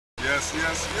Yes,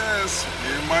 yes, yes.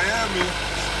 We're in Miami.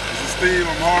 This is Steve.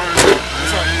 I'm hard.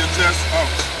 InYaChest.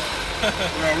 Ouch.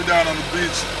 Well, we're down on the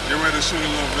beach. Get ready to shoot a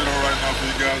little video right now for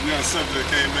you guys. We got a subject that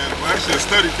came in. Well, actually, a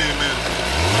study came in.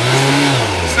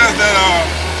 It says that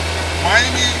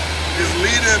Miami is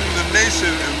leading the nation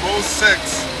in most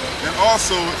sex and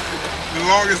also the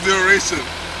longest duration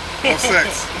of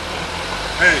sex.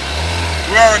 Hey,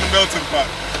 we are in the melting pot.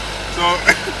 So,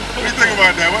 what do you think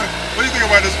about that? What do you think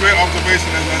about this great observation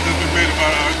that has just been made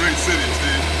about our great city,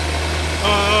 Steve?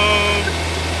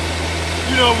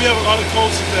 You know, we have a lot of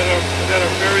cultures that are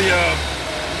very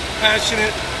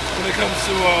passionate when it comes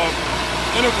to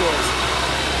intercourse,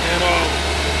 and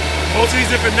most of these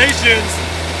different nations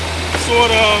sort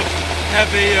of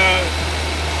have a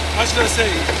how should I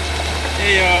say,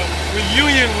 a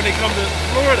reunion when they come to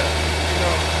Florida, you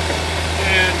know,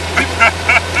 and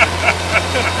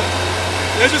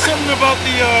there's just something about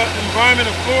the environment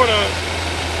of Florida.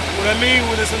 What I mean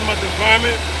when there's something about the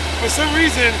environment, for some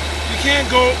reason you can't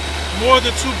go more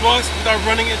than 2 blocks without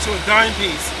running into a dime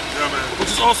piece, yeah, man. Which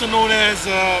is also known as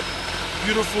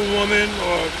beautiful woman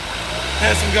or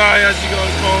handsome guy, as you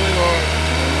guys call it, or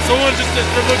someone just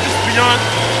beyond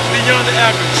the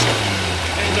average.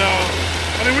 And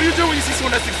I mean, what do you do when you see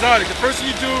someone that's exotic? The first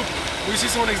thing you do when you see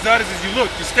someone exotic is you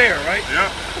look, you stare, right? Yeah.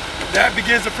 That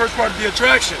begins the first part of the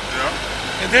attraction. Yeah.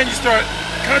 And then you start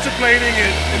contemplating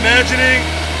and imagining,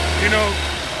 you know,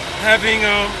 having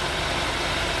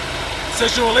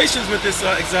sexual relations with this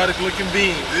exotic looking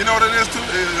being. You know what it is too?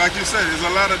 Like you said, there's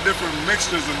a lot of different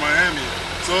mixtures in Miami.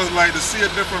 So it's like to see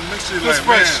a different mixture, It's like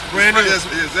fresh, man, brand new. yes,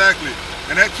 exactly.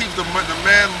 And that keeps the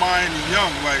man mind young.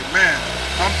 Like, man,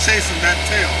 I'm chasing that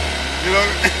tail. You know,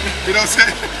 you know what I'm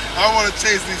saying? I want to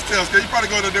chase these tails. Cause you probably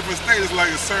go to different states,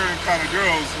 like a certain kind of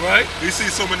girls. Right. You see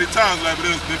so many times, like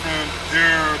there's different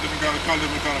hair, different kind of color,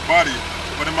 different kind of body.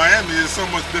 But in Miami, there's so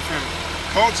much different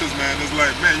cultures, man. It's like,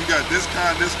 man, you got this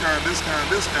kind, this kind, this kind,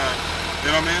 this kind.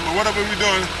 You know what I mean? But whatever we're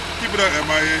doing, keep it up,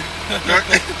 MIA.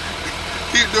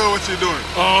 Keep doing what you're doing.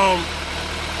 I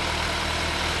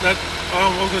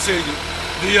was gonna say to you,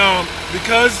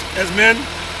 because as men,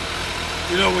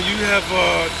 you know, when you have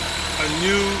a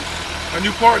new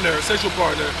partner, a sexual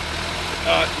partner,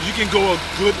 you can go a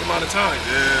good amount of time.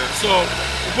 Yeah. So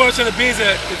the point of being is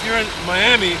that if you're in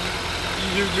Miami,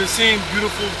 you're seeing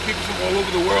beautiful people from all over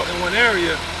the world in one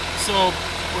area. So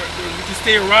we can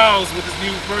stay aroused with this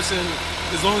new person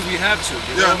as long as we have to.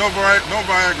 You know? No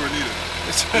Viagra needed.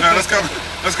 You know, let's come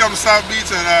to South Beach,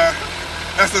 and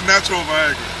that's the natural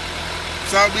Viagra.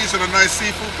 South Beach and a nice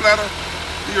seafood platter,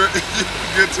 you're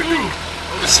good to go.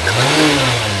 Oh shit.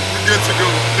 You're good to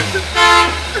go.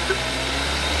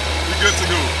 You're good to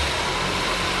go.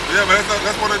 Yeah, but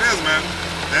that's what it is, man.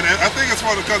 And I think it's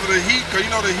because of the heat, because you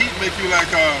know the heat make you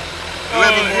like a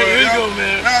little bit more. Here you go,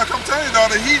 man. Nah, I'm telling you, though,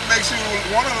 the heat makes you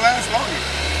want to last longer.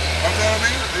 I'm telling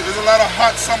you, there's a lot of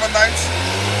hot summer nights. A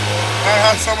lot of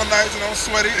hot summer nights, you know,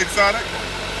 sweaty, exotic.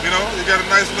 You know, you got a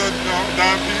nice little, you know,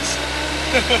 dime piece.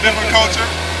 Different culture.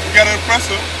 You got an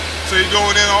impressor. So you're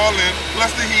going in all in,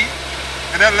 plus the heat,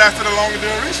 and that lasted a longer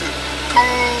duration.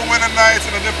 Cold winter nights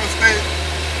in a different state.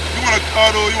 You want to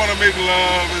cuddle, you want to make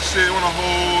love and shit, you want to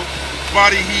hold,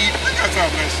 body heat. We got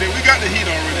time for that shit. We got the heat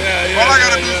already. All I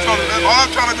gotta do is all I'm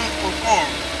trying to do is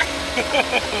perform.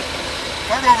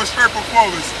 If I'm going for straight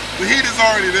performance, the heat is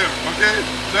already there, okay?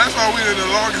 So that's why we're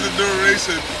the longest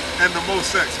duration and the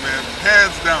most sex, man.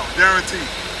 Hands down, guaranteed.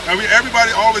 I mean,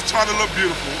 everybody always trying to look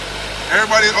beautiful.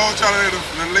 Everybody always trying to have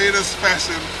the latest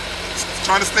fashion,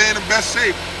 trying to stay in the best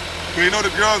shape. But you know, the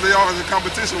girls, they always in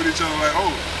competition with each other, like,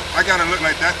 oh, I gotta look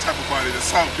like that type of body, the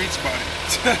South Beach body.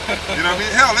 You know what I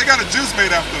mean? Hell, they got a juice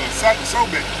made after us, so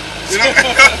big. You know?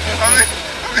 I mean,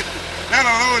 that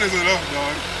alone is enough,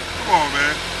 dog. Come on,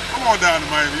 man. Come on down to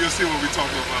Miami, you'll see what we're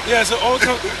talking about. Yeah, so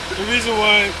also the reason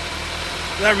why,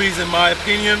 my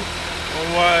opinion on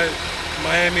why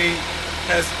Miami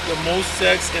has the most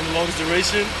sex and the longest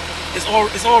duration, it's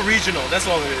all regional.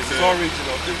 That's all it is. It's all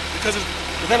regional. Because is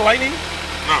that lightning?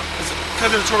 No. It's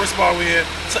because of the tourist spot we're in.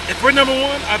 So if we're number 1,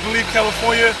 I believe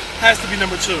California has to be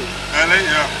number 2. LA,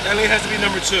 yeah. LA has to be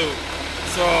number 2.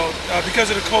 So because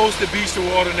of the coast, the beach, the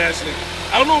water, naturally.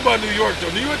 I don't know about New York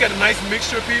though. New York got a nice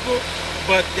mixture of people,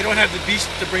 but they don't have the beach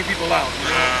to bring people out.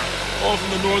 You know? All from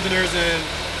the Northerners and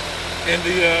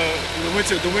the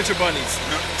winter bunnies.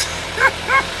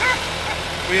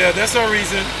 But yeah, that's our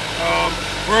reason.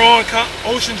 We're on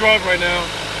Ocean Drive right now.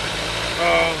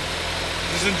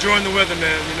 Just enjoying the weather,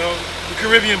 man. You know, the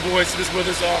Caribbean boys. So this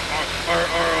weather's our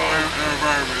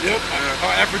environment. Yep, yeah.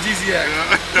 Our aphrodisiac.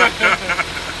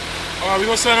 Yeah. All right, we're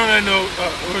gonna sign on that note.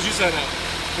 What did you sign out?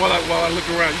 While I look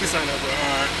around, you can sign out, bro.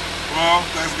 All right. Well,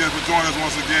 thanks again for joining us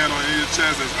once again on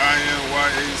InYaChest. That's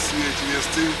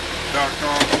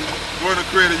InYaChest.com. Go ahead and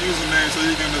create a username so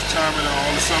you can just chime in on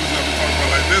all the subjects that we talk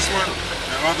about, like this one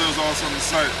and others also on the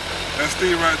site. That's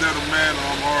Steve right there, the man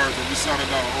on Mars, and we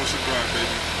signing out on Ocean Drive,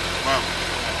 baby. Mama.